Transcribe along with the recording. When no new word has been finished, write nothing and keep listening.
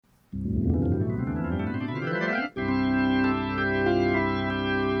Come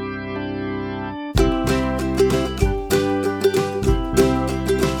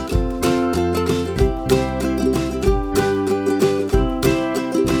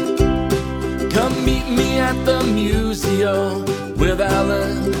meet me at the Museo with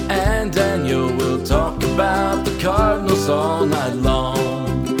Alan and Daniel. We'll talk about the Cardinals all night long.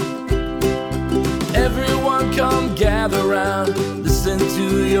 Everyone come gather round, listen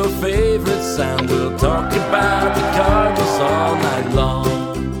to your favorite sound. We'll talk about the Cardinals all night long.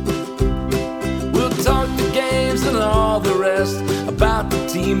 We'll talk the games and all the rest, about the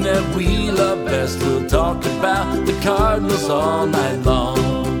team that we love best. We'll talk about the Cardinals all night long.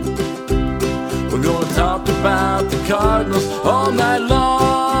 We're gonna talk about the Cardinals all night long.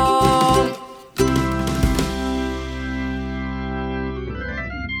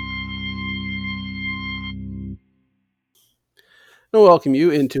 And welcome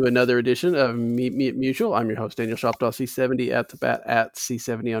you into another edition of Meet Me at Mutual. I'm your host, Daniel Shoptaw, C70 at the bat at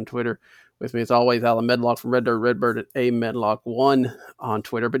C70 on Twitter. With me, as always, Alan Medlock from Red Dirt Redbird at A Medlock1 on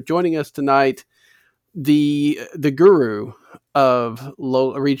Twitter. But joining us tonight, the guru of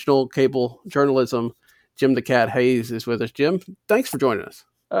regional cable journalism, Jim the Cat Hayes, is with us. Jim, thanks for joining us.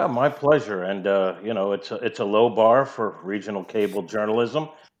 My pleasure. And, it's a low bar for regional cable journalism,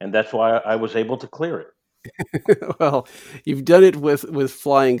 and that's why I was able to clear it. Well, you've done it with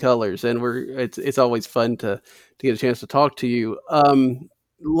flying colors, and it's always fun to get a chance to talk to you.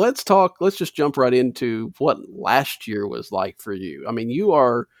 Let's just jump right into what last year was like for you. I mean, you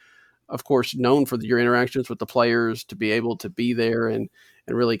are, of course, known for your interactions with the players, to be able to be there and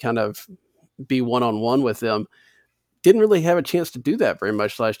really kind of be one-on-one with them. Didn't really have a chance to do that very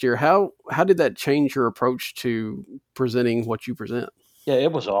much last year. How did that change your approach to presenting what you present? Yeah,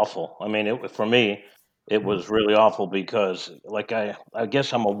 it was awful. I mean, for me, it was really awful because, like, I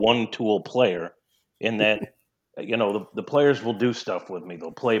guess I'm a one-tool player in that, the players will do stuff with me.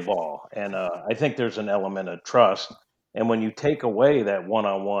 They'll play ball. And I think there's an element of trust. And when you take away that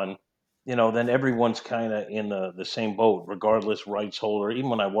one-on-one, then everyone's kind of in the same boat, regardless rights holder.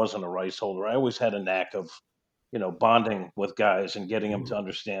 Even when I wasn't a rights holder, I always had a knack of, bonding with guys and getting them to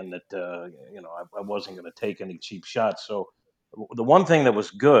understand that, I wasn't going to take any cheap shots. So the one thing that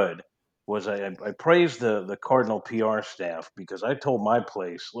was good was I praised the Cardinal PR staff because I told my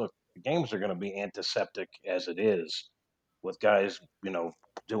place, look, the games are going to be antiseptic as it is with guys,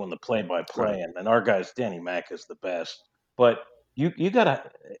 doing the play-by-play. Right. And our guys, Danny Mack is the best. But you gotta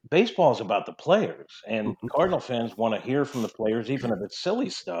baseball is about the players, and Mhm. Cardinal fans want to hear from the players, even if it's silly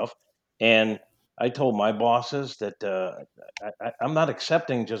stuff. And I told my bosses that I'm not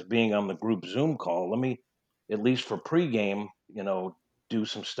accepting just being on the group Zoom call. Let me, at least for pregame, do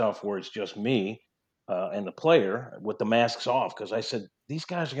some stuff where it's just me and the player with the masks off. Because I said these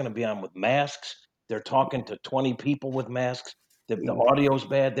guys are going to be on with masks. They're talking to 20 people with masks. The audio's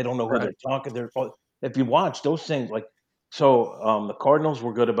bad. They don't know who Right. they're talking. If you watch those things, like so, the Cardinals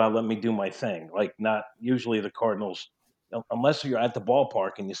were good about letting me do my thing. Like, not usually the Cardinals, unless you're at the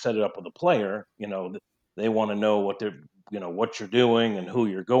ballpark and you set it up with a player, they want to know what what you're doing and who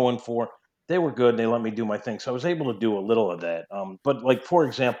you're going for. They were good. And they let me do my thing, so I was able to do a little of that. But like for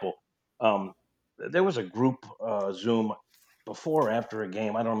example, um, there was a group Zoom before or after a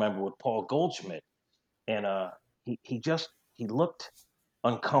game. I don't remember, with Paul Goldschmidt, and he looked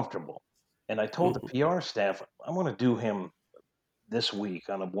uncomfortable. And I told the Mhm. PR staff, I want to do him this week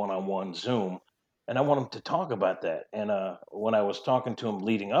on a one-on-one Zoom, and I want him to talk about that. And when I was talking to him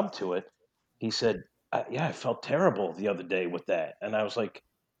leading up to it, he said, "Yeah, I felt terrible the other day with that." And I was like,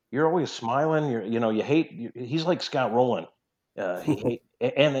 "You're always smiling. You hate." He's like Scott Rowland. He hate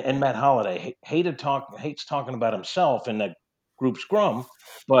and Matt Holliday hates talking about himself in that group scrum,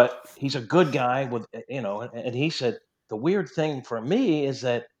 but he's a good guy with And he said the weird thing for me is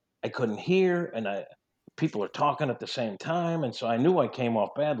that I couldn't hear, and people are talking at the same time, and so I knew I came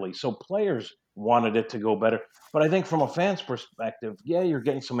off badly. So players wanted it to go better, but I think from a fan's perspective, yeah, you're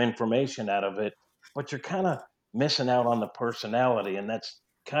getting some information out of it, but you're kind of missing out on the personality, and that's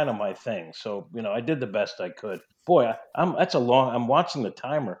kind of my thing. So I did the best I could. Boy, I'm watching the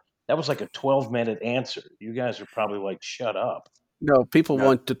timer. That was like a 12-minute answer. You guys are probably like, shut up. No, people No,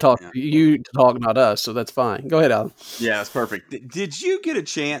 want to talk yeah. to you to talk, not us. So that's fine. Go ahead, Alan. Yeah, it's perfect. Did you get a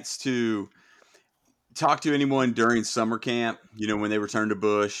chance to talk to anyone during summer camp, when they returned to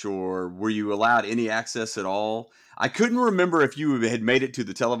Bush, or were you allowed any access at all? I couldn't remember if you had made it to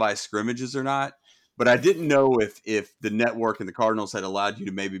the televised scrimmages or not, but I didn't know if the network and the Cardinals had allowed you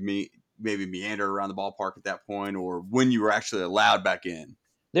to maybe meander around the ballpark at that point, or when you were actually allowed back in.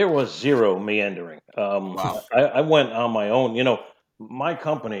 There was zero meandering. Wow. I went on my own. my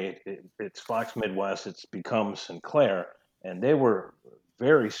company, it's Fox Midwest. It's become Sinclair, and they were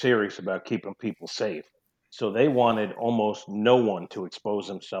very serious about keeping people safe. So they wanted almost no one to expose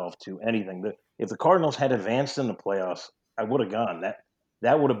themselves to anything. If the Cardinals had advanced in the playoffs, I would have gone.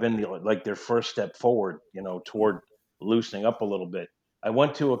 That would have been like their first step forward, toward loosening up a little bit. I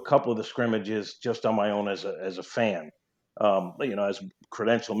went to a couple of the scrimmages just on my own as a fan, as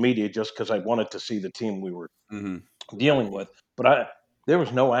credential media, just because I wanted to see the team we were Hmm. dealing with. But there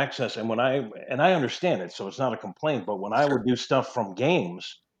was no access, and I understand it, so it's not a complaint. But when I Sure. would do stuff from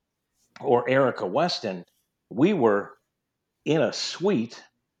games or Erica Weston, we were in a suite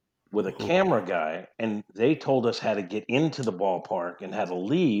with a Mhm. camera guy, and they told us how to get into the ballpark and how to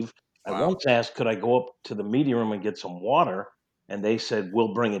leave. I Wow. once asked, could I go up to the media room and get some water? And they said,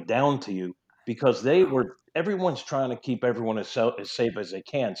 we'll bring it down to you because everyone's trying to keep everyone as safe as they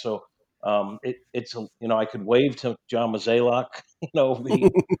can. So I could wave to John Mazalak,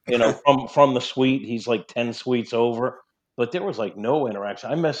 from the suite. He's like 10 suites over, but there was like no interaction.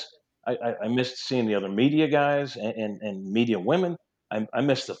 I missed seeing the other media guys and media women. I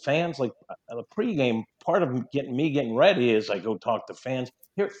miss the fans. Like the pregame part of getting ready is I go talk to fans.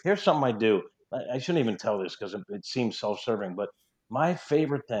 Here's something I do. I shouldn't even tell this because it seems self-serving, but my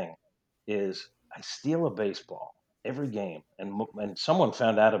favorite thing is I steal a baseball every game, and someone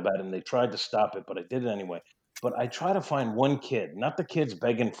found out about it and they tried to stop it, but I did it anyway. But I try to find one kid, not the kids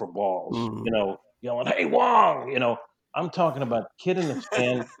begging for balls, Mhm. yelling, "Hey Wong!" I'm talking about kid in the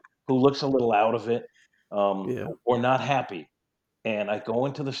stand who looks a little out of it, Yeah. or not happy, and I go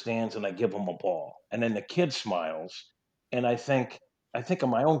into the stands and I give him a ball, and then the kid smiles, and I think of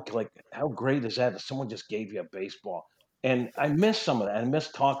my own, like, how great is that someone just gave you a baseball? And I miss some of that. I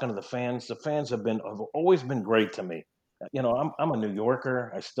miss talking to the fans. The fans have always been great to me. I'm a New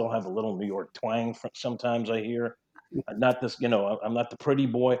Yorker. I still have a little New York twang sometimes I hear. Not this, I'm not the pretty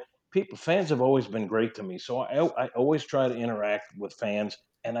boy. Fans have always been great to me. So I always try to interact with fans,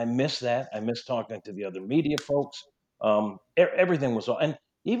 and I miss that. I miss talking to the other media folks. Everything was, and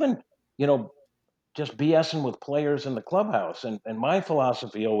even, you know, just BSing with players in the clubhouse. And my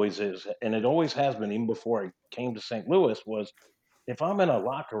philosophy always is, and it always has been, even before I came to St. Louis, was if I'm in a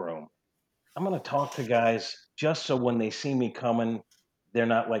locker room, I'm going to talk to guys just so when they see me coming, they're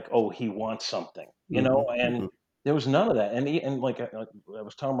not like, oh, he wants something, Mhm. and Mhm. there was none of that. And like I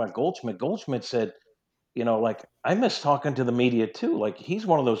was talking about Goldschmidt. Goldschmidt said, like, I miss talking to the media too. Like, he's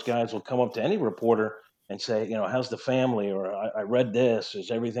one of those guys who'll come up to any reporter and say, how's the family? Or I read this.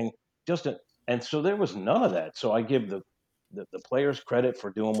 Is everything just a, and so there was none of that. So I give the players credit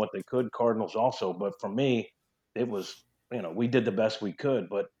for doing what they could, Cardinals also. But for me, it was, we did the best we could,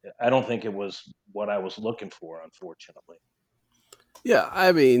 but I don't think it was what I was looking for, unfortunately. Yeah,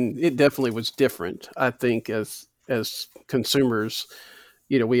 I mean, it definitely was different. I think as consumers,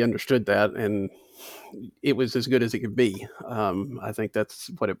 we understood that, and it was as good as it could be. I think that's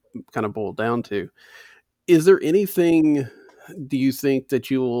what it kind of boiled down to. Is there anything? Do you think that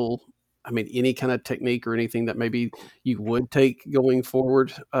you'll? I mean, any kind of technique or anything that maybe you would take going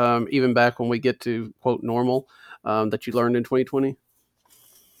forward, even back when we get to quote normal, that you learned in 2020?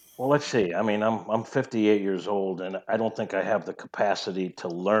 Well, let's see. I mean, I'm 58 years old, and I don't think I have the capacity to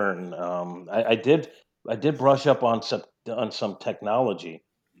learn. I did brush up on some technology,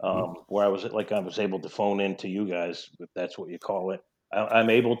 Mhm. where I was able to phone in to you guys, if that's what you call it. I'm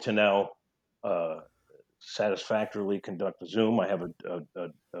able to now uh, satisfactorily conduct a Zoom. I have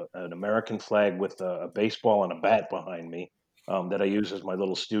an American flag with a baseball and a bat behind me, that I use as my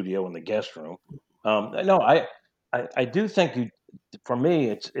little studio in the guest room. No, I do think for me,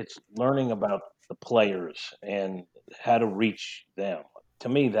 it's learning about the players and how to reach them. To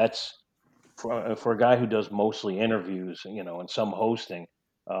me, that's for a guy who does mostly interviews, and some hosting.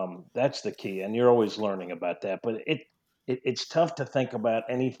 That's the key, and you're always learning about that. But it's tough to think about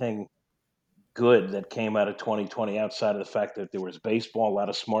anything good that came out of 2020 outside of the fact that there was baseball. A lot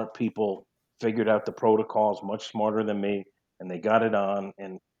of smart people figured out the protocols much smarter than me, and they got it on.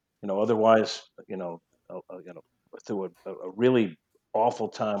 And otherwise, through a really awful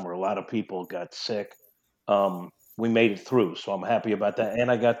time where a lot of people got sick, we made it through. So I'm happy about that, and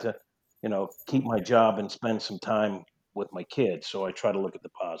I got to, keep my job and spend some time with my kids. So I try to look at the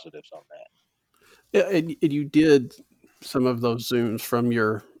positives on that. Yeah, and you did some of those Zooms from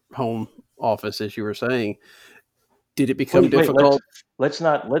your home office, as you were saying. Did it become Please wait. Let's difficult? let's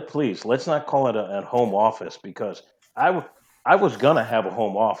not let please let's not call it a home office because I w- I was gonna have a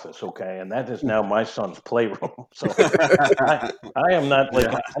home office, okay, and that is now my son's playroom. So I I am not like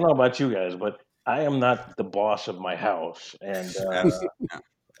Yeah. I don't know about you guys, but I am not the boss of my house, and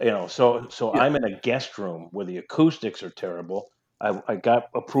Absolutely. so Yeah. I'm in a guest room where the acoustics are terrible. I got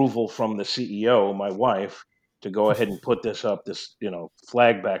approval from the CEO, my wife, to go ahead and put this up, this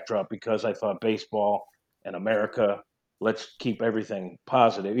flag backdrop, because I thought baseball and America, let's keep everything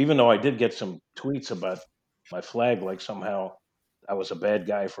positive. Even though I did get some tweets about my flag, like somehow I was a bad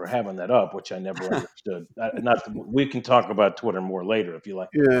guy for having that up, which I never understood. Not we can talk about Twitter more later if you like,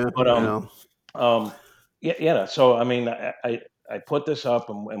 Yeah, but yeah. um, yeah. So I mean, I put this up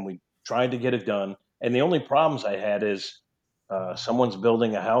and we tried to get it done, and the only problems I had is someone's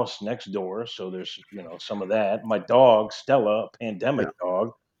building a house next door, so there's some of that. My dog Stella, a pandemic Yeah.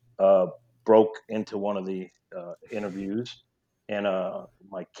 dog, uh, broke into one of the interviews, and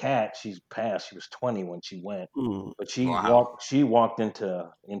my cat, she's passed. She was 20 when she went, Mm. but she Wow. walked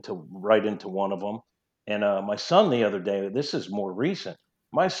into right into one of them. And my son the other day, this is more recent.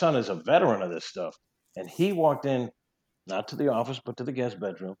 My son is a veteran of this stuff, and he walked in not to the office but to the guest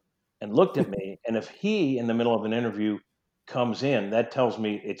bedroom and looked at me. And if he in the middle of an interview comes in, that tells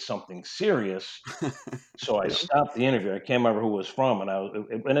me it's something serious. So I Yeah. stopped the interview. I can't remember who it was from, and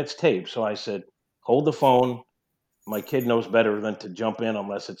and it's taped. So I said, "Hold the phone. My kid knows better than to jump in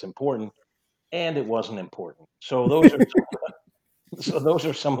unless it's important." And it wasn't important. So those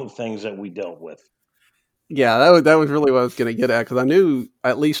are some of the things that we dealt with. Yeah, that was really what I was gonna get at, because I knew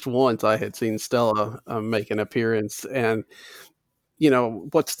at least once I had seen Stella, make an appearance, and,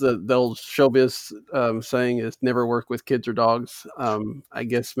 what's the old showbiz, saying is, "Never work with kids or dogs." I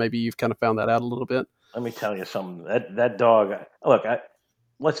guess maybe you've kinda found that out a little bit? Let me tell you something. That dog. Look,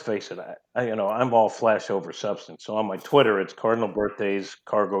 let's face it. I'm all flash over substance. So on my Twitter, it's Cardinal birthdays,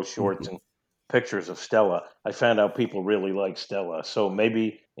 cargo shorts, Mhm. and pictures of Stella. I found out people really like Stella. So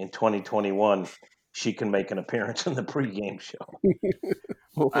maybe in 2021, she can make an appearance in the pregame show.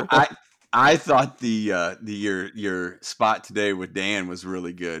 I I thought the your spot today with Dan was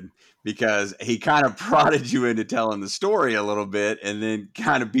really good because he kind of prodded you into telling the story a little bit and then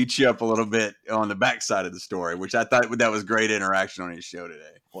kind of beat you up a little bit on the backside of the story, which I thought that was great interaction on his show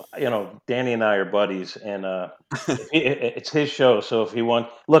today. Well, Danny and I are buddies, and it's his show. So if he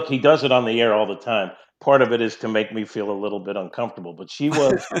wants, look, he does it on the air all the time. Part of it is to make me feel a little bit uncomfortable. But she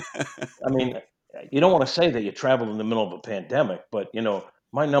was, I mean, you don't want to say that you traveled in the middle of a pandemic, but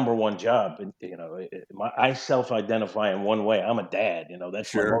my number one job, and I self-identify in one way. I'm a dad.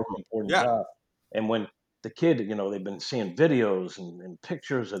 That's my Sure. most important Yeah. job. And when the kid, they've been seeing videos and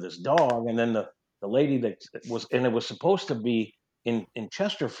pictures of this dog, and then the lady that was, and it was supposed to be in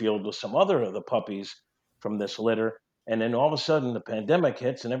Chesterfield with some other of the puppies from this litter, and then all of a sudden the pandemic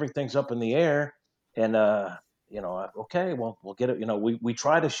hits and everything's up in the air, and okay, well, we'll get it. We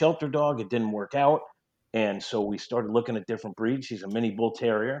tried a shelter dog, it didn't work out, and so we started looking at different breeds. She's a mini bull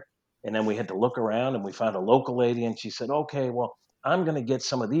terrier, and then we had to look around, and we found a local lady, and she said, okay, well, I'm going to get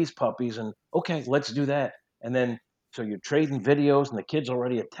some of these puppies, and okay, let's do that. And then so you're trading videos, and the kid's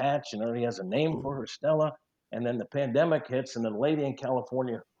already attached and already has a name for her, Stella. And then the pandemic hits, and the lady in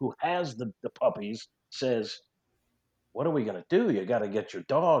California who has the puppies says, what are we going to do? You got to get your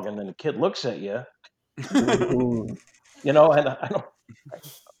dog. And then the kid looks at you, Mhm. and I don't,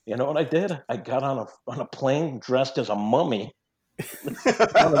 you know what I did? I got on a plane dressed as a mummy,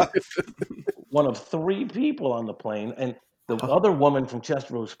 one of, one of three people on the plane. And the other woman from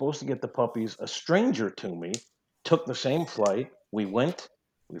Chester who was supposed to get the puppies, a stranger to me, took the same flight. We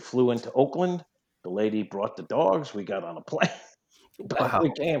flew into Oakland. The lady brought the dogs. We got on a plane. Back we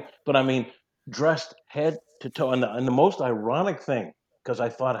Wow. came. But I mean, dressed head to toe. And the most ironic thing, because I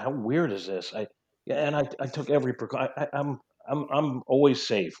thought, how weird is this? I took every precaution. I'm always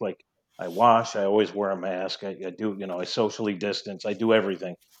safe. Like I wash. I always wear a mask. I do. I socially distance. I do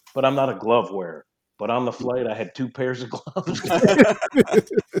everything. But I'm not a glove wearer. But on the flight, I had two pairs of gloves.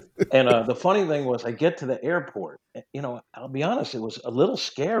 And the funny thing was, I get to the airport. I'll be honest, it was a little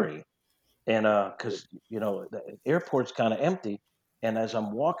scary, and because the airport's kind of empty, and as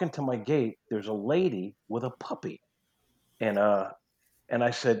I'm walking to my gate, there's a lady with a puppy, and and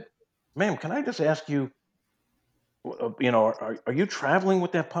I said, "Ma'am, can I just ask you, are you traveling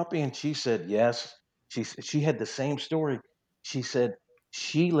with that puppy?" And she said, "Yes." She had the same story. She said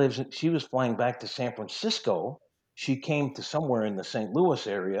she was flying back to San Francisco. She came to somewhere in the St. Louis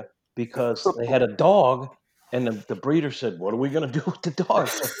area because they had a dog, and the breeder said, "What are we going to do with the dog?"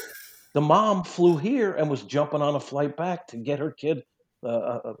 So the mom flew here and was jumping on a flight back to get her kid.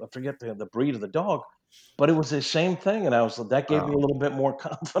 I forget the breed of the dog, but it was the same thing, and that gave me a Wow. little bit more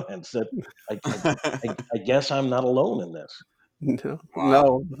confidence that I guess I'm not alone in this. No,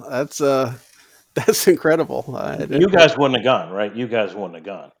 Wow. no, that's incredible. You guys wouldn't have gone, right? You guys wouldn't have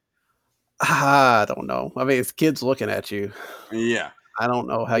gone. I don't know. I mean, it's kids looking at you. Yeah. I don't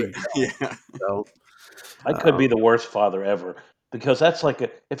know how you Yeah. go. I could be the worst father ever. because that's like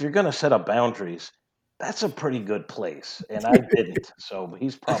if you're going to set up boundaries, that's a pretty good place. And I didn't. So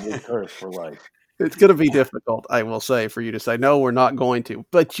he's probably cursed for life. It's going to be difficult, I will say, for you to say, no, we're not going to.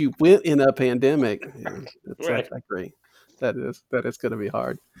 But you went in a pandemic. Yeah, Right. I agree. That is going to be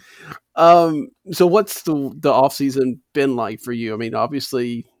hard. So what's the off season been like for you? I mean,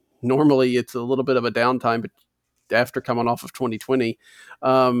 obviously, normally it's a little bit of a downtime, but after coming off of 2020,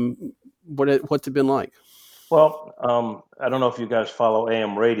 what's it been like? Well, I don't know if you guys follow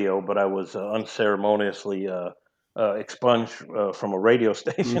AM radio, but I was unceremoniously expunged from a radio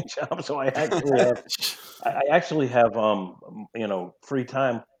station job. So I actually have free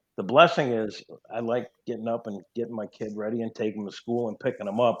time. The blessing is I like getting up and getting my kid ready and taking him to school and picking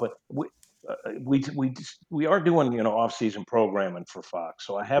him up. But we are doing off season programming for Fox,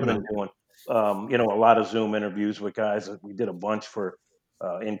 so I have Yeah. been doing a lot of Zoom interviews with guys. We did a bunch for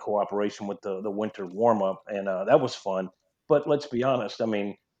in cooperation with the winter warm up, and that was fun. But let's be honest. I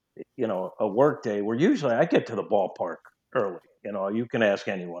mean, a work day where usually I get to the ballpark early. You can ask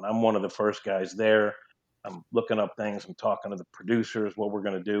anyone. I'm one of the first guys there. I'm looking up things. I'm talking to the producers, what we're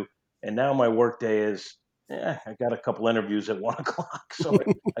going to do. And now my work day is, I got a couple interviews at 1 o'clock. So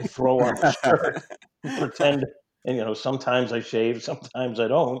I throw on a shirt and pretend. And, sometimes I shave, sometimes I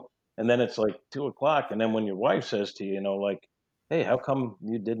don't. And then it's like 2 o'clock. And then when your wife says to you, like, hey, how come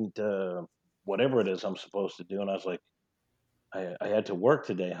you didn't, whatever it is I'm supposed to do? And I was like, I had to work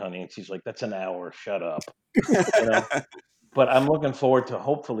today, honey. And she's like, that's an hour. Shut up. You know, but I'm looking forward to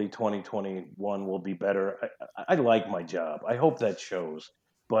hopefully 2021 will be better. I like my job. I hope that shows,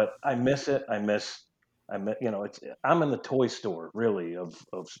 but I miss it. I'm in the toy store really of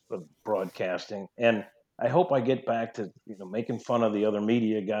broadcasting, and I hope I get back to making fun of the other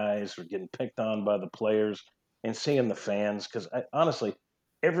media guys or getting picked on by the players and seeing the fans because honestly,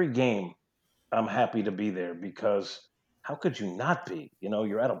 every game I'm happy to be there because how could you not be?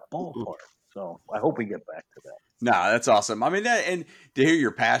 You're at a ballpark, so I hope we get back to that. Nah, that's awesome. I mean, that and to hear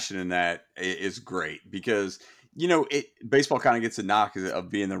your passion in that is great because baseball kind of gets a knock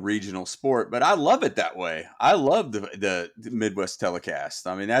of being the regional sport, but I love it that way. I love the Midwest telecast.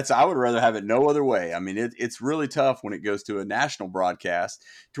 I mean, I would rather have it no other way. I mean, it's really tough when it goes to a national broadcast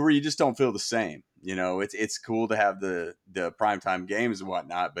to where you just don't feel the same. It's cool to have the primetime games and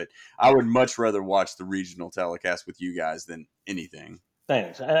whatnot, but I would much rather watch the regional telecast with you guys than anything.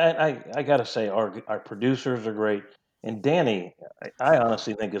 Thanks. I got to say, our producers are great, and Danny, I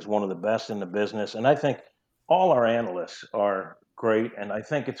honestly think is one of the best in the business, and I think all our analysts are great, and I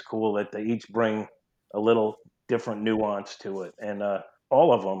think it's cool that they each bring a little different nuance to it, and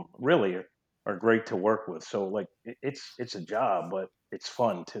all of them really are great to work with. So like, it's a job, but it's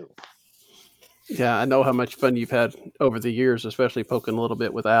fun too. Yeah, I know how much fun you've had over the years, especially poking a little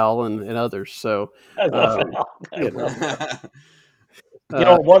bit with Al and others. So, I love um, Al. I you love know,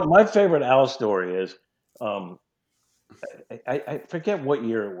 Al. uh, What my favorite Al story is. Um, I forget what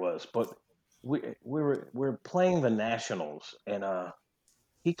year it was, but we were playing the Nationals, and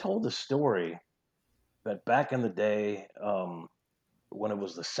he told the story that back in the day, when it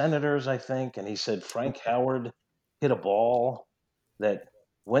was the Senators, I think, and he said Frank Howard hit a ball that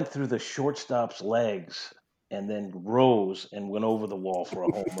went through the shortstop's legs and then rose and went over the wall for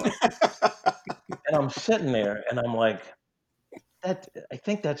a home run. And I'm sitting there, and I'm like, that I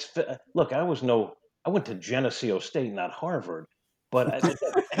think look, I went to Geneseo State, not Harvard, but I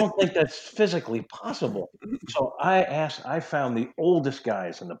don't think that's physically possible. So I found the oldest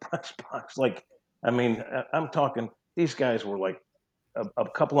guys in the press box. Like, I mean, I'm talking, these guys were like a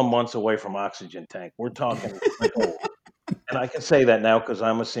couple of months away from oxygen tank. We're talking like old. And I can say that now because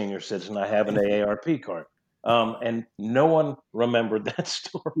I'm a senior citizen. I have an AARP card. And no one remembered that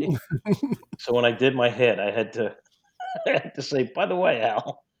story. So when I did my hit, I had to I had to say, by the way,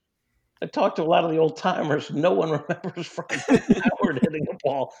 Al, I talked to a lot of the old timers. No one remembers Frank Howard hitting a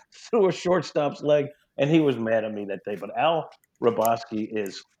ball through a shortstop's leg, and he was mad at me that day. But Al Roboski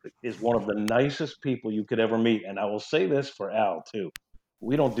is one of the nicest people you could ever meet, and I will say this for Al too.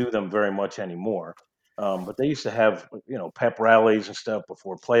 We don't do them very much anymore, but they used to have pep rallies and stuff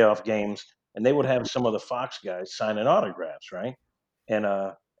before playoff games, and they would have some of the Fox guys signing autographs, right? And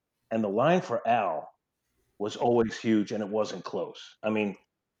and the line for Al was always huge, and it wasn't close. I mean,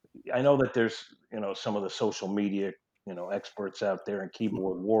 I know that there's some of the social media experts out there and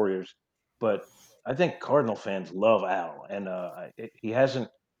keyboard warriors, but I think Cardinal fans love Al, and he hasn't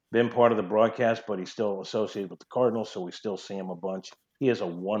been part of the broadcast, but he's still associated with the Cardinals, so we still see him a bunch. He is a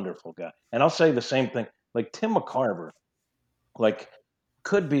wonderful guy, and I'll say the same thing. Like Tim McCarver, like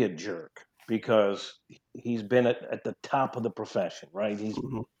could be a jerk because he's been at the top of the profession, right?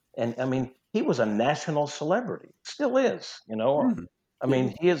 mhm. And I mean, he was a national celebrity, still is, you know. Hmm. I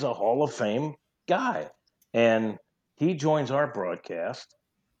mean, he is a Hall of Fame guy, and he joins our broadcast,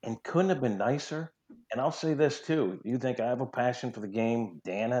 and couldn't have been nicer. And I'll say this too: you think I have a passion for the game?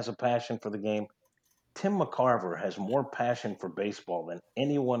 Dan has a passion for the game. Tim McCarver has more passion for baseball than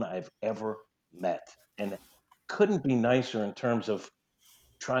anyone I've ever met, and couldn't be nicer in terms of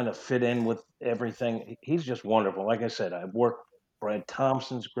trying to fit in with everything. He's just wonderful. Like I said, I've worked. Brad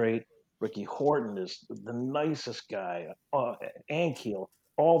Thompson's great. Ricky Horton is the nicest guy. Ankiel,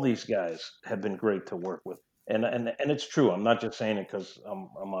 all these guys have been great to work with. And it's true. I'm not just saying it because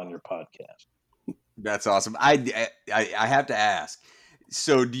I'm on your podcast. That's awesome. I have to ask.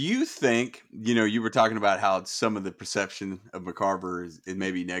 So, do you think you were talking about how some of the perception of McCarver is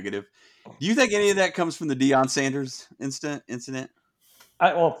maybe negative? Do you think any of that comes from the Deion Sanders incident?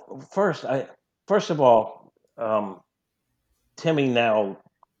 First of all, Timmy now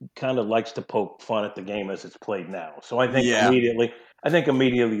kind of likes to poke fun at the game as it's played now. So Yeah, I think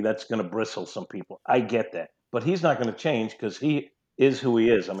immediately that's going to bristle some people. I get that, but he's not going to change because he is who he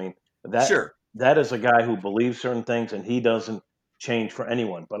is. I mean that sure. that is a guy who believes certain things, and he doesn't change for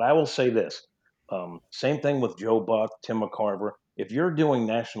anyone. But I will say this: same thing with Joe Buck, Tim McCarver. If you're doing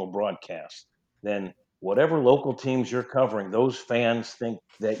national broadcasts, then whatever local teams you're covering, those fans think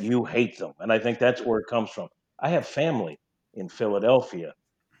that you hate them, and I think that's where it comes from. I have family in Philadelphia,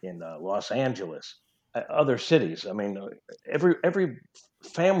 in Los Angeles, other cities. I mean, every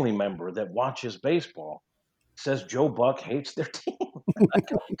family member that watches baseball says Joe Buck hates their team. I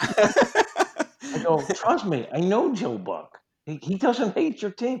go, trust me, I know Joe Buck. He doesn't hate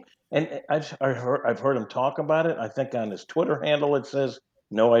your team, and I've heard him talk about it. I think on his Twitter handle it says,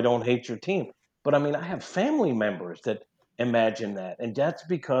 "No, I don't hate your team." But I mean, I have family members that imagine that, and that's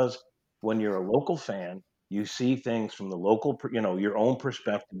because when you're a local fan, you see things from the local, your own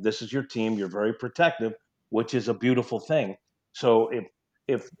perspective. This is your team. You're very protective, which is a beautiful thing. So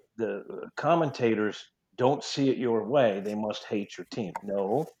if the commentators don't see it your way, they must hate your team.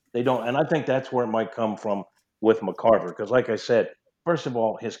 No, they don't, and I think that's where it might come from with McCarver, because, like I said, first of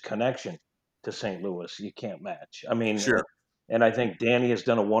all, his connection to St. Louis you can't match. I mean, Sure. and I think Danny has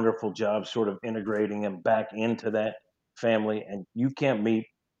done a wonderful job sort of integrating him back into that family. And you can't meet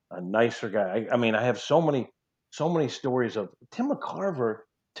a nicer guy. I mean, I have so many stories of Tim McCarver.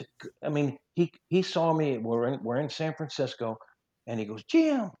 To, I mean, he saw me. We're in San Francisco, and he goes,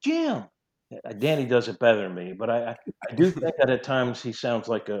 Jim. Danny does it better than me, but I do think that at times he sounds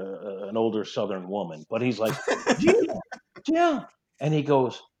like an older Southern woman. But he's like, Jim, Jim, and he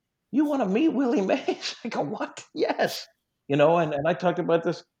goes, "You want to meet Willie Mays?" I go, "What? Yes." And I talked about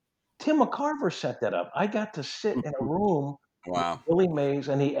this. Tim McCarver set that up. I got to sit in a room with Wow. Willie Mays,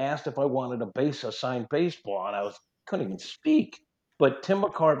 and he asked if I wanted a signed baseball, and couldn't even speak. But Tim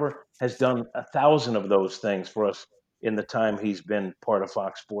McCarver has done 1,000 of those things for us in the time he's been part of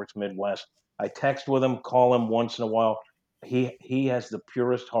Fox Sports Midwest. I text with him, call him once in a while. He has the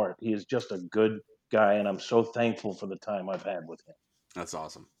purest heart. He is just a good guy, and I'm so thankful for the time I've had with him. That's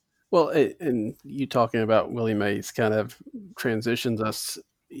awesome. Well, and you talking about Willie Mays kind of transitions us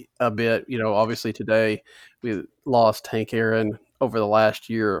a bit. Obviously today we lost Hank Aaron over the last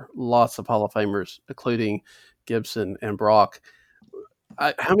year. Lots of Hall of Famers, including Gibson and Brock.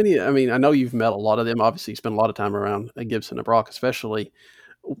 How many? I mean, I know you've met a lot of them. Obviously, you spent a lot of time around Gibson and Brock, especially.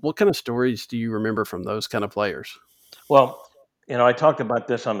 What kind of stories do you remember from those kind of players? Well, I talked about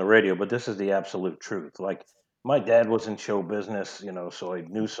this on the radio, but this is the absolute truth. Like, my dad was in show business, so I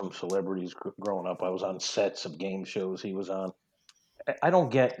knew some celebrities growing up. I was on sets of game shows he was on. I don't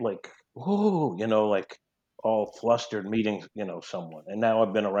get like, whoa, like all flustered meeting, someone. And now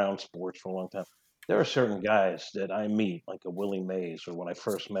I've been around sports for a long time. There are certain guys that I meet, like a Willie Mays, or when I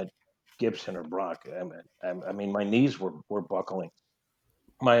first met Gibson or Brock. I mean, my knees were buckling.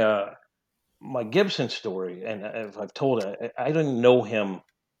 My my Gibson story, and as I've told it, I didn't know him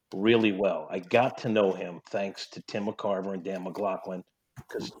really well. I got to know him thanks to Tim McCarver and Dan McLaughlin,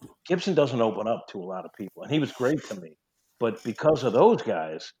 because Gibson doesn't open up to a lot of people, and he was great to me. But because of those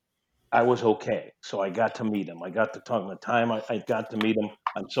guys, I was okay. So I got to meet him. I got to talk. The time I got to meet him,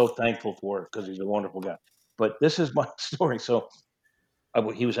 I'm so thankful for it because he's a wonderful guy. But this is my story. So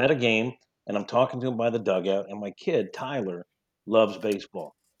he was at a game, and I'm talking to him by the dugout, and my kid Tyler loves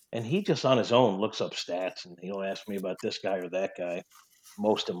baseball, and he just on his own looks up stats, and he'll ask me about this guy or that guy.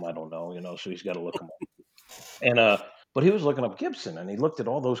 Most of them I don't know, so he's got to look them up. And but he was looking up Gibson, and he looked at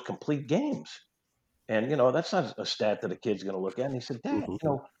all those complete games, and that's not a stat that a kid's going to look at. And he said, "Dad,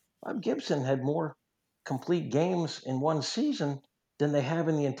 Hmm. Bob Gibson had more complete games in one season than they have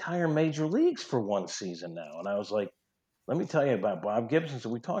in the entire major leagues for one season now." And I was like, let me tell you about Bob Gibson. So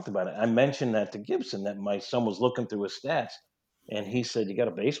we talked about it. I mentioned that to Gibson that my son was looking through his stats, and he said, "You got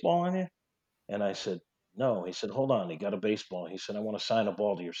a baseball on you?" And I said, "No." He said, "Hold on, he got a baseball." He said, "I want to sign a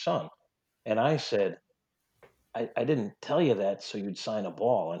ball to your son." And I said, I didn't tell you that so you'd sign a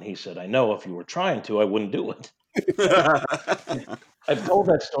ball. And he said, "I know if you were trying to, I wouldn't do it." I've told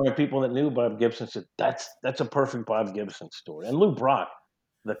that story, and people that knew Bob Gibson said, that's a perfect Bob Gibson story. And Lou Brock,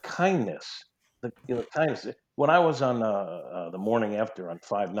 the kindness, the kindness. When I was on the morning after on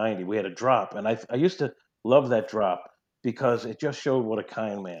 590, we had a drop, and I used to love that drop because it just showed what a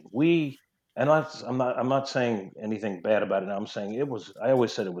kind man. I'm not saying anything bad about it. I'm saying it was. I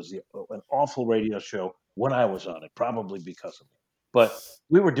always said it was an awful radio show when I was on it, probably because of me. But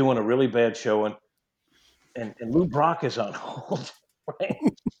we were doing a really bad show, and Lou Brock is on hold, right?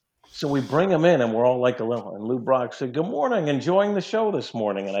 So we bring him in, and we're all like a little. And Lou Brock said, "Good morning, enjoying the show this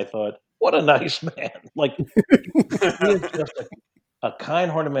morning." And I thought, what a nice man! Like he is just a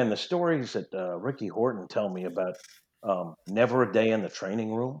kind-hearted man. The stories that Ricky Horton tell me about, never a day in the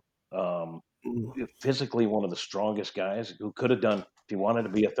training room. Um, Mm. Physically one of the strongest guys who could have done if he wanted to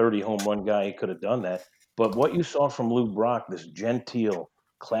be a 30 home run guy, he could have done that. But what you saw from Lou Brock, this genteel,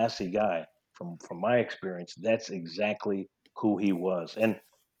 classy guy, from my experience, that's exactly who he was. And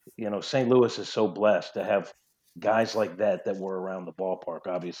St. Louis is so blessed to have guys like that were around the ballpark.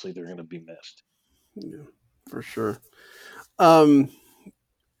 Obviously, they're going to be missed. Yeah, for sure. Um,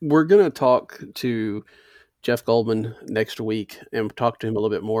 we're going to talk to Jeff Goldman next week and talk to him a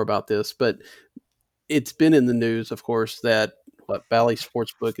little bit more about this. But it's been in the news, of course, that Bally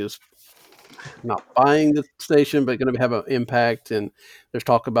Sportsbook is not buying the station, but going to have an impact. And there's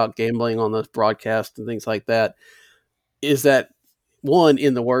talk about gambling on the broadcast and things like that. Is that one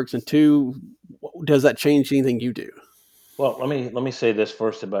in the works, and two, does that change anything you do? Well, let me say this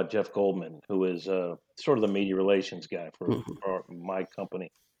first about Jeff Goldman, who is sort of the media relations guy Mhm. for my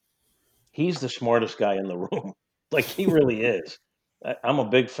company. He's the smartest guy in the room. Like he really is. I'm a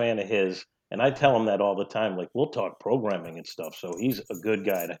big fan of his, and I tell him that all the time. Like we'll talk programming and stuff. So he's a good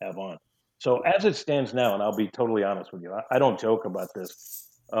guy to have on. So as it stands now, and I'll be totally honest with you, I don't joke about this.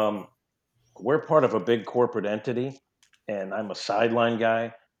 Um, we're part of a big corporate entity, and I'm a sideline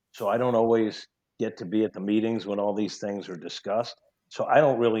guy, so I don't always get to be at the meetings when all these things are discussed. So I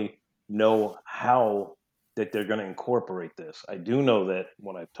don't really know how that they're going to incorporate this. I do know that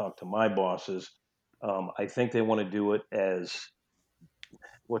when I've talked to my bosses, I think they want to do it as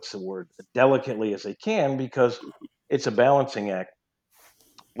what's the word delicately as they can because it's a balancing act.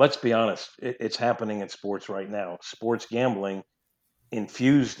 Let's be honest, it's happening in sports right now. Sports gambling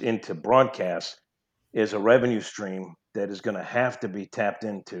infused into broadcast is a revenue stream that is going to have to be tapped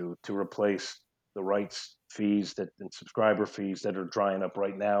into to replace the rights fees that and subscriber fees that are drying up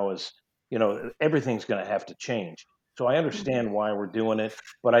right now. Is everything's going to have to change. So I understand why we're doing it,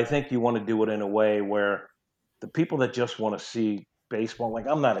 but I think you want to do it in a way where the people that just want to see baseball, like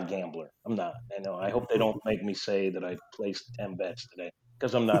I'm not a gambler, I'm not. I know. I hope they don't make me say that I placed 10 bets today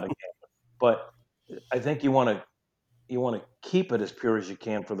because I'm not a gambler. But I think you want to keep it as pure as you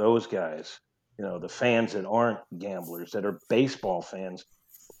can for those guys, the fans that aren't gamblers, that are baseball fans,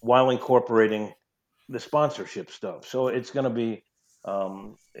 while incorporating the sponsorship stuff. So it's going to be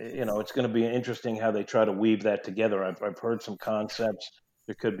interesting how they try to weave that together. I've heard some concepts.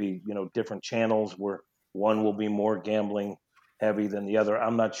 There could be, different channels where one will be more gambling heavy than the other.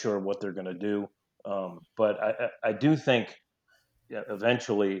 I'm not sure what they're going to do. But I do think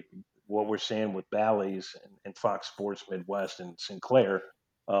eventually what we're seeing with Bally's and Fox Sports Midwest and Sinclair,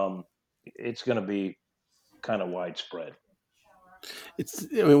 it's going to be kind of widespread.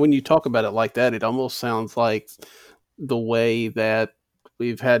 I mean, when you talk about it like that, it almost sounds like the way that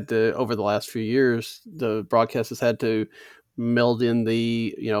we've had to, over the last few years, the broadcast has had to meld in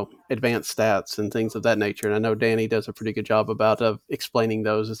the, advanced stats and things of that nature. And I know Danny does a pretty good job of explaining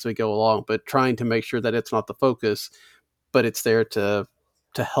those as we go along, but trying to make sure that it's not the focus, but it's there to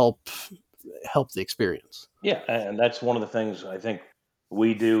help the experience. Yeah, and that's one of the things I think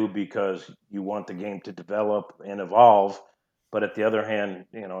we do because you want the game to develop and evolve. But at the other hand,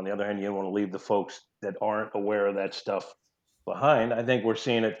 on the other hand, you don't want to leave the folks that aren't aware of that stuff behind. I think we're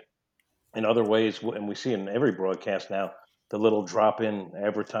seeing it in other ways, and we see it in every broadcast now. The little drop-in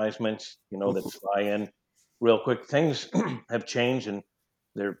advertisements, that fly in real quick. Things have changed, and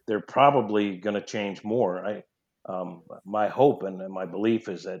they're probably going to change more. My hope and my belief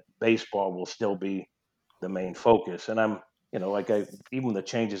is that baseball will still be the main focus. And even the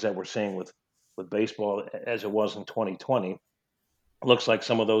changes that we're seeing with baseball as it was in 2020, looks like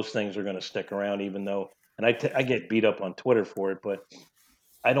some of those things are going to stick around, even though. And I get beat up on Twitter for it, but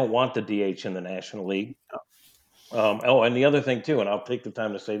I don't want the DH in the National League. And the other thing too, and I'll take the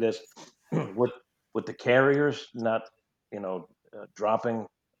time to say this, with the carriers not, dropping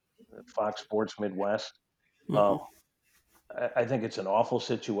Fox Sports Midwest. Um, Hmm. I think it's an awful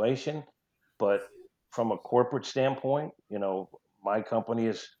situation, but from a corporate standpoint, my company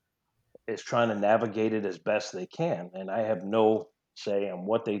is trying to navigate it as best they can, and I have no say on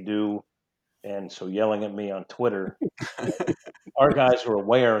what they do. And so, yelling at me on Twitter, our guys are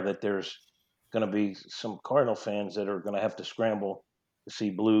aware that there's going to be some Cardinal fans that are going to have to scramble to see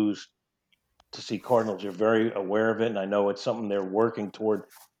Blues, to see Cardinals. You're very aware of it, and I know it's something they're working toward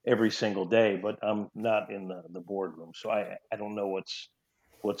every single day. But I'm not in the boardroom, so I don't know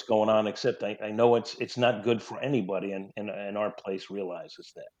what's going on. Except I know it's not good for anybody, and our place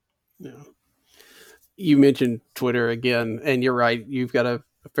realizes that. Yeah. You mentioned Twitter again, and you're right. You've got a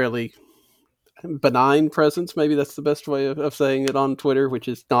fairly benign presence. Maybe that's the best way of saying it on Twitter, which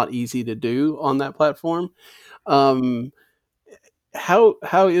is not easy to do on that platform. Um, how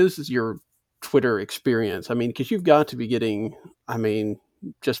is your Twitter experience? I mean, because you've got to be getting, I mean,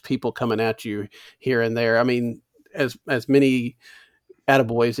 just people coming at you here and there. I mean, as many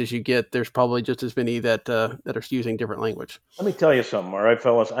attaboys as you get, there's probably just as many that are using different language. Let me tell you something, all right,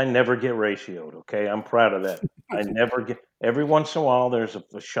 fellas. I never get ratioed. Okay, I'm proud of that. I never get. Every once in a while, there's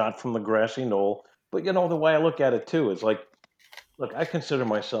a shot from the grassy knoll. But the way I look at it too is like, look, I consider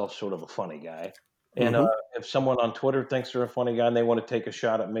myself sort of a funny guy, and Hmm. if someone on Twitter thinks they're a funny guy and they want to take a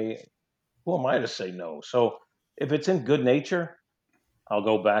shot at me, who am I to say no? So if it's in good nature, I'll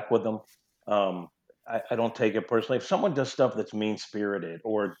go back with them. Um, I don't take it personally. If someone does stuff that's mean spirited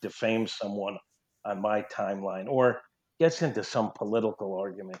or defames someone on my timeline or gets into some political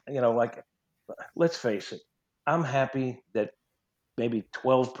argument, like, let's face it, I'm happy that maybe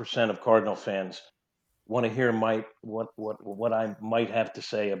 12% of Cardinal fans want to hear what I might have to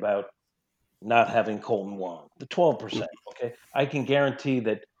say about not having Colton Wong. The 12%, okay? I can guarantee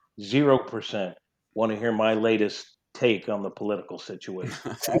that 0% want to hear my latest take on the political situation.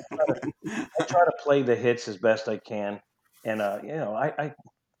 I try to play the hits as best I can, and I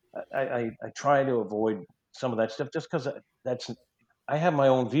try to avoid some of that stuff just because that's I have my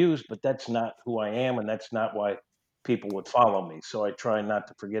own views, but that's not who I am, and that's not why people would follow me. So I try not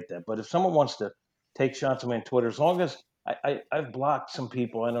to forget that. But if someone wants to take shots at me on Twitter, as long as I've blocked some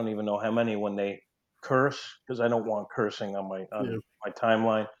people, I don't even know how many, when they curse, because I don't want cursing on Yeah. my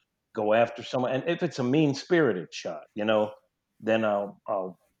timeline. Go after someone, and if it's a mean spirited shot, then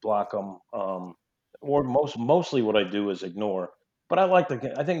I'll block them. Or mostly what I do is ignore. But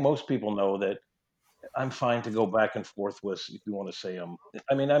I think most people know that I'm fine to go back and forth with, if you want to say,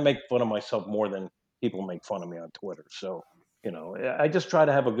 I mean, I make fun of myself more than people make fun of me on Twitter. So, I just try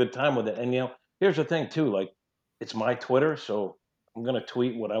to have a good time with it. And here's the thing too, like, it's my Twitter, so I'm gonna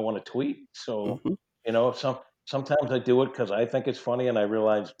tweet what I want to tweet. So, Hmm. if sometimes I do it because I think it's funny and I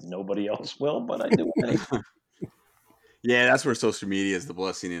realize nobody else will, but I do it anyway. Yeah, that's where social media is the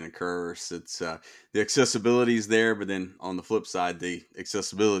blessing and a curse. It's the accessibility is there, but then on the flip side, the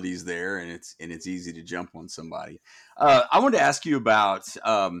accessibility is there, and it's easy to jump on somebody. I wanted to ask you about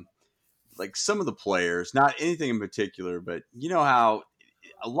like some of the players, not anything in particular, but you know how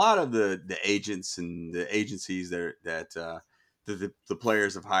a lot of the agents and the agencies the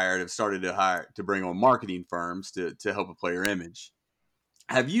players have hired have started to bring on marketing firms to help a player image.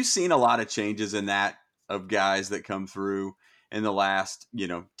 Have you seen a lot of changes in that of guys that come through in the last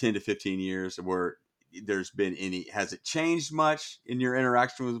 10 to 15 years where there's been any has it changed much in your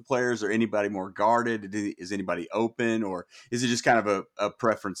interaction with the players, or anybody more guarded? Is anybody open, or is it just kind of a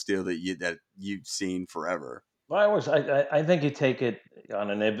preference deal that you've seen forever? Well, I think you take it on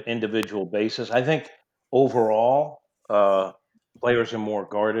an individual basis. I think overall, uh, players are more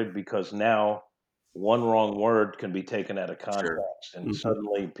guarded because now one wrong word can be taken out of Sure. context, and Hmm.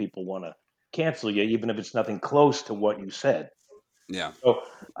 suddenly people want to cancel you, even if it's nothing close to what you said. Yeah. So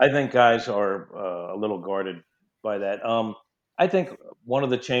I think guys are a little guarded by that. I think one of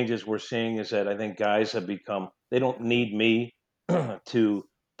the changes we're seeing is that I think guys have become, they don't need me to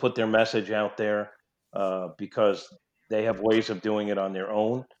put their message out there because they have ways of doing it on their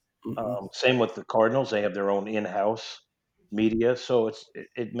own. Hmm. Same with the Cardinals; they have their own in-house media, so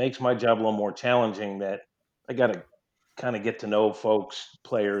it makes my job a little more challenging. That I got to kind of get to know folks,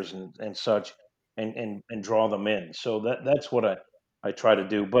 players, and such, and draw them in. So that's what I try to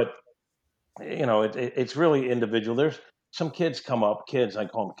do. But it's really individual. There's some kids come up, kids, I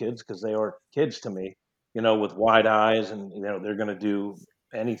call them kids because they are kids to me, with wide eyes, and they're going to do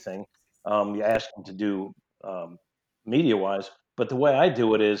anything. You ask them to do media wise, but the way I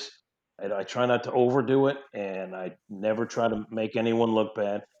do it is I try not to overdo it, and I never try to make anyone look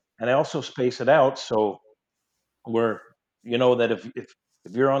bad, and I also space it out so where you know that if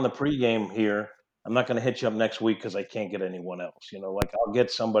you're on the pregame here, I'm not going to hit you up next week because I can't get anyone else. Like I'll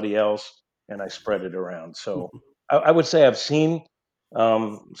get somebody else and I spread it around. So I would say I've seen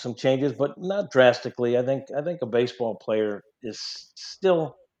some changes, but not drastically. I think a baseball player is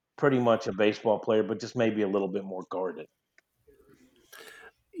still pretty much a baseball player, but just maybe a little bit more guarded.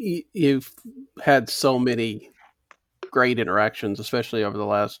 You've had so many great interactions, especially over the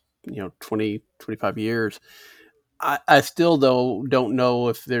last 20, 25 years. I still though don't know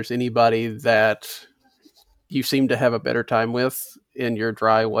if there's anybody that you seem to have a better time with in your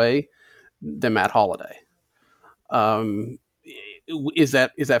dry way than Matt Holliday. Um, is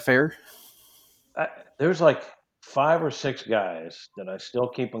that fair? There's like 5 or 6 guys that I still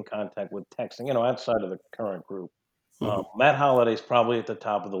keep in contact with texting, outside of the current group. Mhm. Matt Holliday's probably at the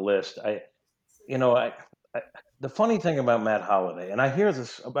top of the list. You know, I the funny thing about Matt Holliday, and I hear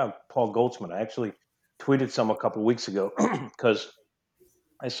this about Paul Goldschmidt. I actually tweeted some a couple weeks ago because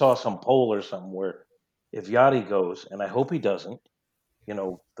I saw some poll or something where if Yachty goes, and I hope he doesn't,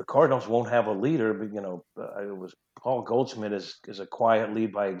 the Cardinals won't have a leader. But it was Paul Goldschmidt is a quiet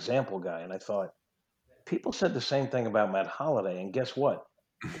lead by example guy, and I thought people said the same thing about Matt Holliday, and guess what?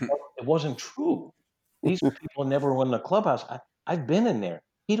 It wasn't true. These people never were in the clubhouse. I've been in there.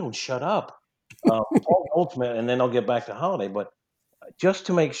 He don't shut up. Paul Goldschmidt, and then I'll get back to Holiday. But just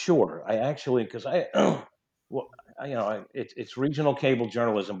to make sure, I actually because I, well, it's regional cable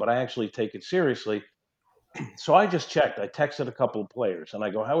journalism, but I actually take it seriously. So I just checked. I texted a couple of players, and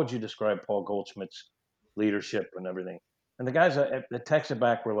I go, "How would you describe Paul Goldschmidt's leadership and everything?" And the guys that texted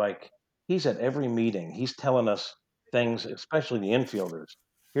back were like, "He's at every meeting. He's telling us things, especially the infielders.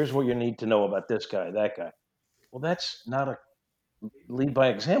 Here's what you need to know about this guy, that guy." Well, that's not a lead by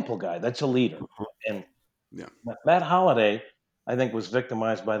example guy. That's a leader. And Yeah. Matt Holliday, I think, was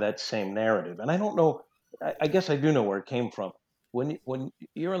victimized by that same narrative. And I don't know. I guess I do know where it came from. When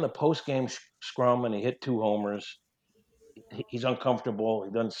you're in the post game scrum and he hit 2 homers, he's uncomfortable.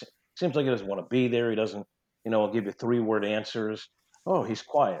 He doesn't seems like he doesn't want to be there. He doesn't, he'll give you 3-word answers. Oh, he's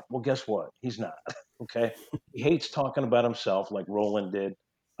quiet. Well, guess what? He's not. Okay. He hates talking about himself like Roland did,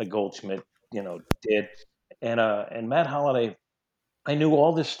 like Goldschmidt, did. And Matt Holliday, I knew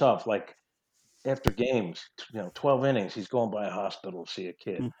all this stuff. Like after games, 12 innings, he's going by a hospital to see a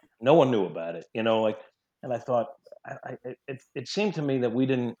kid. No one knew about it, and I thought, it seemed to me that we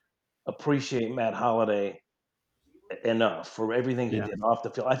didn't appreciate Matt Holliday enough for everything he Yeah. did off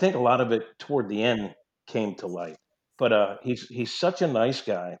the field. I think a lot of it toward the end came to light. But he's such a nice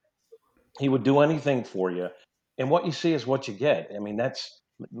guy. He would do anything for you, and what you see is what you get. I mean, that's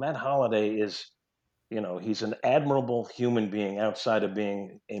Matt Holliday is. He's an admirable human being outside of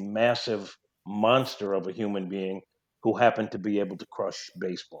being a massive monster of a human being who happened to be able to crush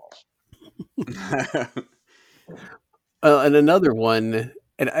baseballs. And another one,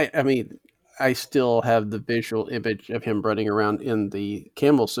 and I mean, I still have the visual image of him running around in the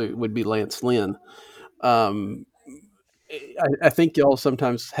camel suit, would be Lance Lynn. Um, I think y'all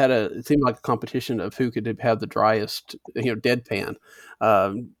sometimes it seemed like a competition of who could have the driest, deadpan.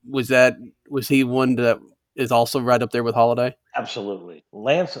 Was he one that is also right up there with Holiday? Absolutely.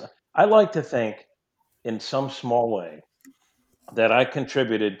 Lance, I like to think in some small way that I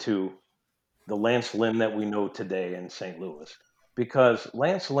contributed to the Lance Lynn that we know today in St. Louis because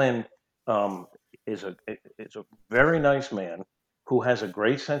Lance Lynn um, is a very nice man who has a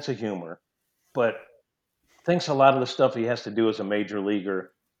great sense of humor, but thinks a lot of the stuff he has to do as a major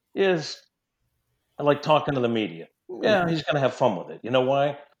leaguer is like talking to the media. Yeah, Mhm. he's going to have fun with it. You know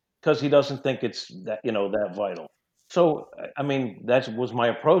why? Because he doesn't think it's that vital. So I mean, that was my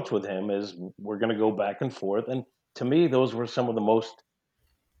approach with him. Is we're going to go back and forth, and to me, those were some of the most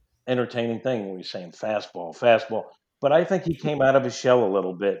entertaining thing when you're saying fastball, fastball. But I think he came out of his shell a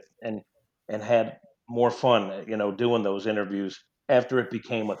little bit and had more fun, doing those interviews after it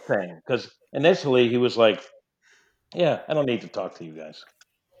became a thing. Because initially he was like, "Yeah, I don't need to talk to you guys."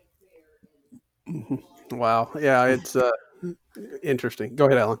 Mhm. Wow. Yeah, it's interesting. Go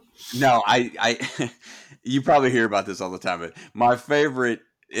ahead, Alan. No, you probably hear about this all the time, but my favorite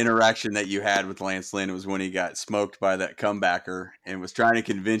interaction that you had with Lance Lynn was when he got smoked by that comebacker and was trying to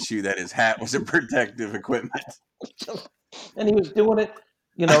convince you that his hat was a protective equipment. And he was doing it,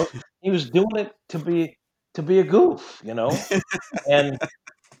 you know, he was doing it to be a goof, and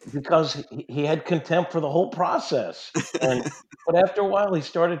because he had contempt for the whole process. And but after a while, he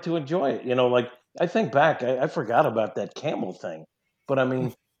started to enjoy it. Like I think back, I forgot about that camel thing, but I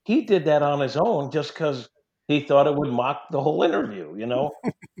mean, he did that on his own just because he thought it would mock the whole interview.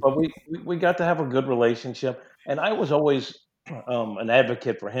 But we got to have a good relationship, and I was always an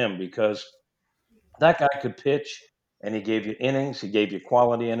advocate for him because That guy could pitch, and he gave you innings. He gave you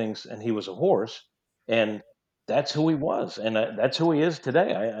quality innings, and he was a horse. And that's who he was, and that's who he is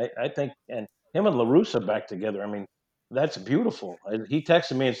today. I think, and him and La Russa back together. I mean, that's beautiful. He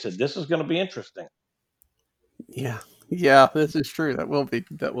texted me and said, "This is going to be interesting." Yeah, yeah, this is true. That will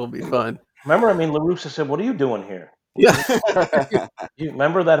be fun. Remember, I mean, La Russa said, "What are you doing here?" Yeah, You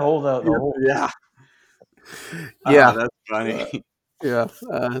remember that whole the whole Yeah. yeah, That's funny. yeah.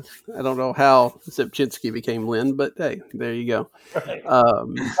 I don't know how Zipchinski became Lynn, but hey, there you go. right.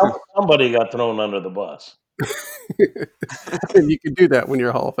 Um, Somebody got thrown under the bus. and you can do that when you're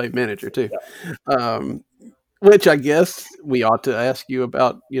a Hall of Fame manager too. Which I guess we ought to ask you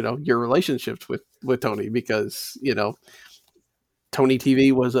about, your relationships with Tony, because Tony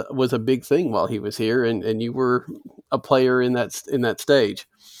TV was a big thing while he was here, and you were a player in that stage.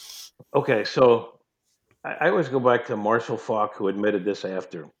 Okay, so I always go back to Marshall Falk, who admitted this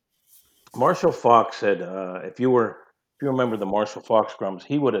after. Marshall Falk said, if you remember the Marshall Falk scrums,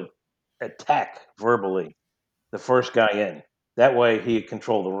 he would attack verbally the first guy in. That way, he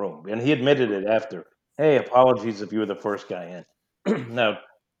controlled the room, and he admitted it after. Hey, apologies if you were the first guy in. Now,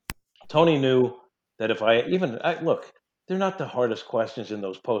 Tony knew that if I look, they're not the hardest questions in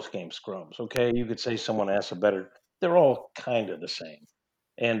those post game scrums. Okay, you could say someone asked a better. They're all kind of the same.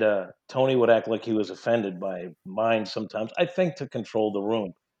 And Tony would act like he was offended by mine sometimes. I think to control the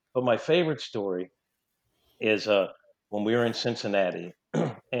room. But my favorite story is when we were in Cincinnati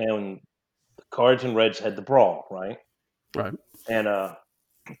and the Cards and Reds had the brawl, right? Right. And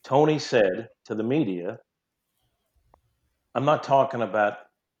Tony said to the media, "I'm not talking about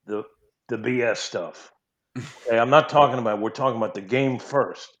the BS stuff. Okay, I'm not talking about. We're talking about the game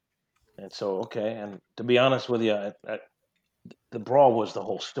first." And so, okay, and to be honest with you, the brawl was the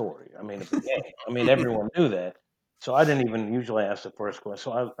whole story. I mean, of the game. I mean, everyone knew that. So I didn't even usually ask the first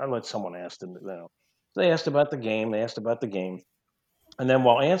question. So I let someone ask them. They asked about the game. They asked about the game, and then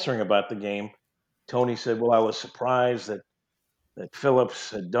while answering about the game, Tony said, "Well, I was surprised that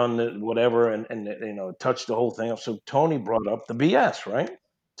Phillips had done whatever and touched the whole thing up." So Tony brought up the BS, right?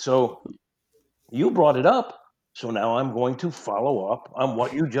 So you brought it up. So now I'm going to follow up on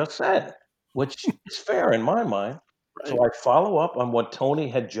what you just said, which is fair in my mind. Right. So I follow up on what Tony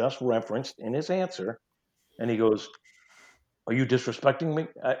had just referenced in his answer, and he goes, "Are you disrespecting me?"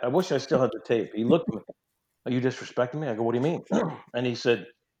 I wish I still had the tape. He looked at me. "Are you disrespecting me?" I go, "What do you mean?" And he said,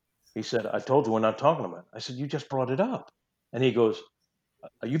 "I told you we're not talking about it." I said, "You just brought it up." And he goes,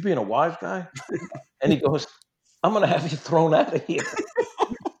 "Are you being a wise guy?" And he goes, "I'm going to have you thrown out of here."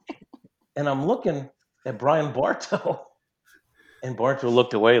 And I'm looking at Brian Bartow, and Bartow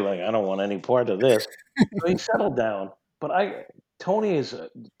looked away like, "I don't want any part of this." So he settled down. But Tony is,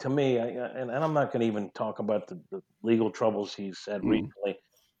 to me, and I'm not going to even talk about the legal troubles he's had recently.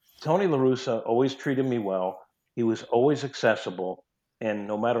 Tony La Russa always treated me well. He was always accessible. And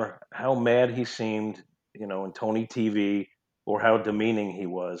no matter how mad he seemed, in Tony TV, or how demeaning he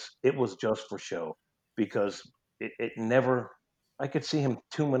was, it was just for show, because it never, I could see him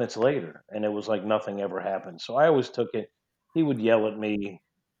 2 minutes later and it was like nothing ever happened. So I always took it. He would yell at me,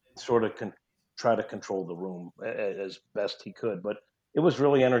 sort of try to control the room as best he could. But it was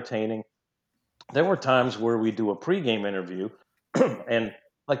really entertaining. There were times where we do a pregame interview, and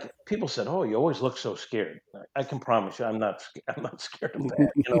like people said, "Oh, you always look so scared." I can promise you, I'm not. I'm not scared of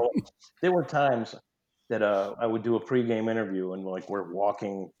that. There were times that I would do a pregame interview, and like we're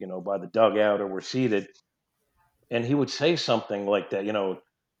walking, by the dugout or we're seated, and he would say something like that,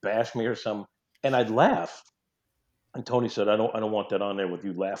 bash me or something, and I'd laugh. And Tony said, I don't want that on there with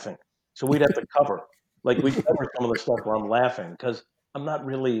you laughing." So we'd have to cover, like we cover some of the stuff where I'm laughing because I'm not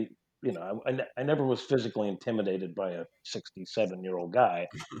really, I never was physically intimidated by a 67-year-old guy,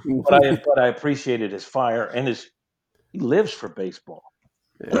 but I appreciated his fire and he lives for baseball.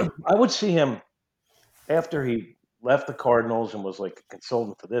 Yeah. I would see him after he left the Cardinals and was like a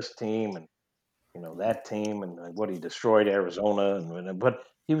consultant for this team and that team and what he destroyed Arizona but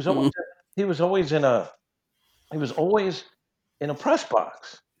he was always in a he was always in a press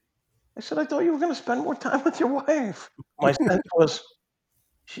box. I said, "I thought you were going to spend more time with your wife." My sense was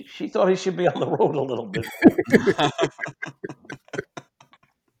she thought he should be on the road a little bit.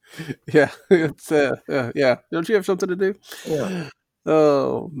 Yeah, it's yeah. Don't you have something to do? Yeah.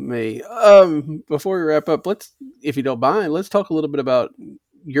 Oh me. Before we wrap up, if you don't mind, let's talk a little bit about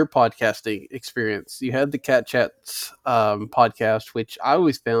your podcasting experience. You had the Cat Chats podcast, which I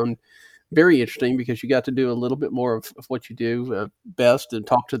always found very interesting because you got to do a little bit more of what you do best and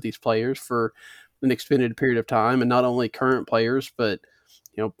talk to these players for an extended period of time, and not only current players, but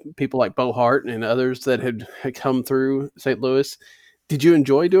people like Bo Hart and others that had come through St. Louis. Did you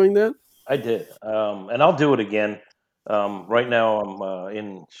enjoy doing that? I did, and I'll do it again. Right now, I'm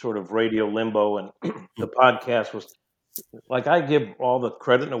in sort of radio limbo, and the podcast was like I give all the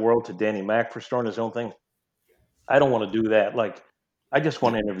credit in the world to Danny Mac for starting his own thing. I don't want to do that. Like, I just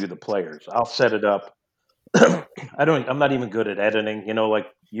want to interview the players. I'll set it up. I'm not even good at editing. Like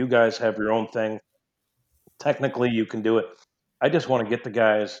you guys have your own thing. Technically, you can do it. I just want to get the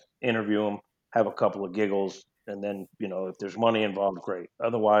guys, interview them, have a couple of giggles, and then if there's money involved, great.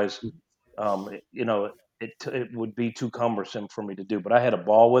 Otherwise, it would be too cumbersome for me to do. But I had a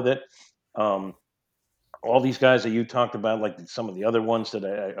ball with it. Um, all these guys that you talked about, like some of the other ones that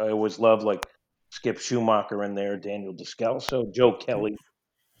I always love, like Skip Schumacher in there, Daniel Descalso, Joe Kelly,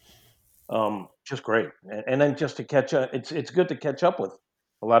 just great. And then just to catch up, it's good to catch up with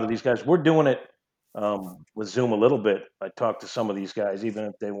a lot of these guys. We're doing it with Zoom a little bit. I talked to some of these guys, even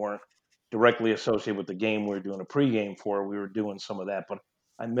if they weren't directly associated with the game we were doing a pregame for. We were doing some of that, but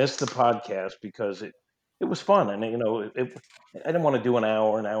I missed the podcast because it was fun, and I didn't want to do an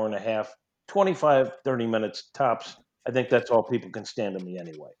hour and a half, 25, 30 minutes tops. I think that's all people can stand of me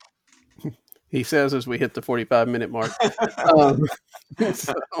anyway. He says as we hit the 45-minute mark. So,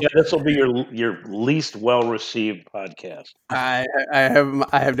 yeah, this will be your least well received podcast. I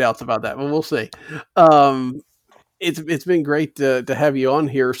have doubts about that, but we'll see. It's been great to have you on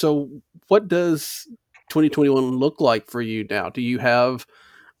here. So, what does 2021 look like for you now? Do you have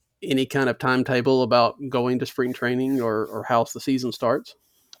any kind of timetable about going to spring training or how the season starts?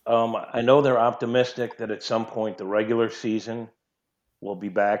 I know they're optimistic that at some point the regular season will be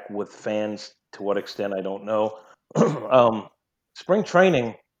back with fans. To what extent, I don't know. Spring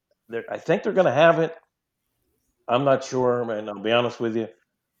training, I think they're going to have it. I'm not sure, and I'll be honest with you,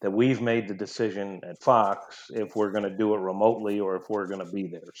 that we've made the decision at Fox if we're going to do it remotely or if we're going to be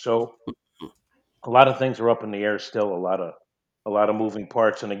there. So a lot of things are up in the air still, a lot of moving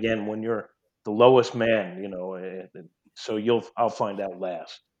parts. And again, when you're the lowest man, so I'll find out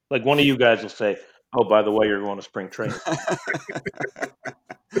last. Like one of you guys will say, "Oh, by the way, you're going to spring training."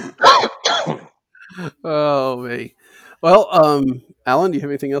 Oh, me. Well, Alan, do you have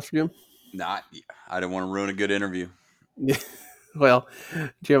anything else for Jim? Not. I don't want to ruin a good interview. Well,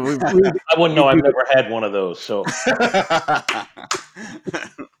 Jim, I wouldn't know. I've never had one of those, so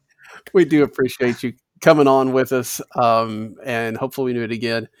we do appreciate you coming on with us, and hopefully we do it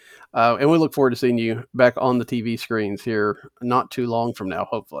again. And we look forward to seeing you back on the TV screens here not too long from now,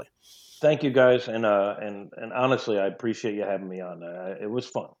 hopefully. Thank you, guys, and honestly, I appreciate you having me on. It was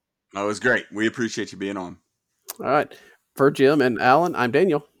fun. Oh, it was great. We appreciate you being on. All right. For Jim and Alan, I'm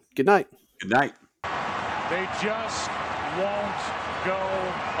Daniel. Good night. Good night. They just won't go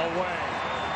away.